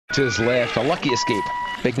to his left. A lucky escape.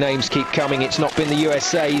 Big names keep coming. It's not been the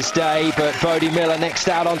USA's day, but Bode Miller next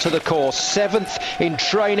out onto the course. 7th in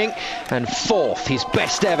training and 4th, his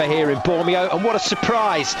best ever here in Bormio. And what a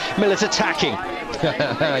surprise, Miller's attacking.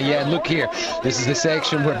 Yeah, look here. This is the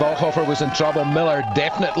section where Bachhofer was in trouble. Miller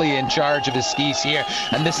definitely in charge of his skis here.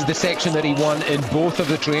 And this is the section that he won in both of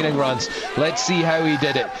the training runs. Let's see how he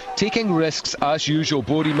did it. Taking risks as usual.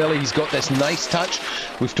 Bode Miller, he's got this nice touch.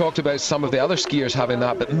 We've talked about some of the other skiers having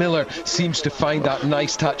that, but Miller seems to find that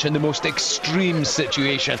nice touch in the most extreme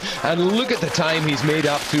situation. And look at the time he's made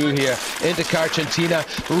up through here into Carchantina,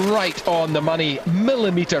 right on the money.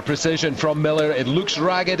 Millimetre precision from Miller. It looks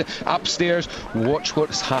ragged upstairs. Watch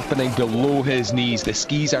what's happening below his knees. The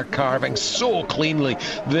skis are carving so cleanly.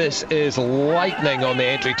 This is lightning on the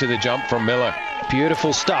entry to the jump from Miller.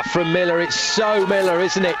 Beautiful stuff from Miller. It's so Miller,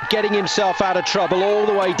 isn't it? Getting himself out of trouble all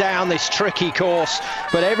the way down this tricky course.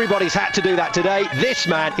 But everybody's had to do that today. This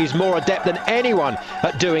man is more adept than anyone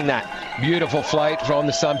at doing that. Beautiful flight from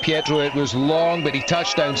the San Pietro. It was long, but he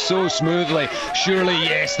touched down so smoothly. Surely,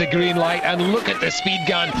 yes, the green light. And look at the speed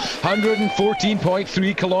gun.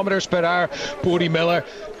 114.3 kilometers per hour. Bode Miller,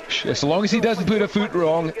 as long as he doesn't put a foot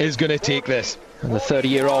wrong, is going to take this. And the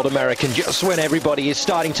 30-year-old American, just when everybody is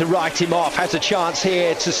starting to write him off, has a chance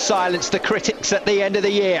here to silence the critics at the end of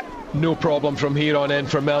the year. No problem from here on in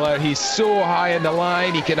for Miller. He's so high in the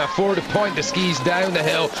line, he can afford to point the skis down the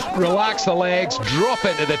hill, relax the legs, drop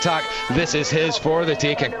into the tack. This is his for the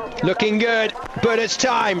taking. Looking good, but it's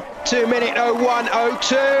time. 2-minute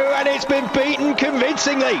 01:02, and it's been beaten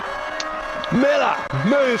convincingly. Miller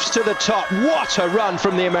moves to the top. What a run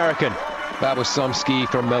from the American. That was some ski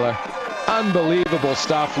from Miller. Unbelievable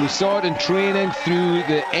stuff. We saw it in training through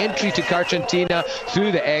the entry to Carchantina,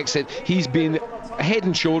 through the exit. He's been head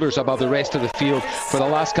and shoulders above the rest of the field for the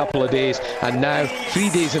last couple of days, and now 3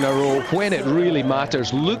 days in a row when it really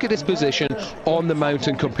matters. Look at his position on the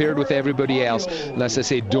mountain compared with everybody else. And as I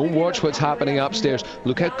say, don't watch what's happening upstairs.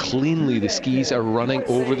 Look how cleanly the skis are running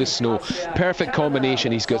over the snow. Perfect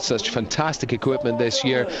combination. He's got such fantastic equipment this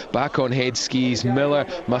year. Back on head skis, Miller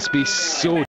must be so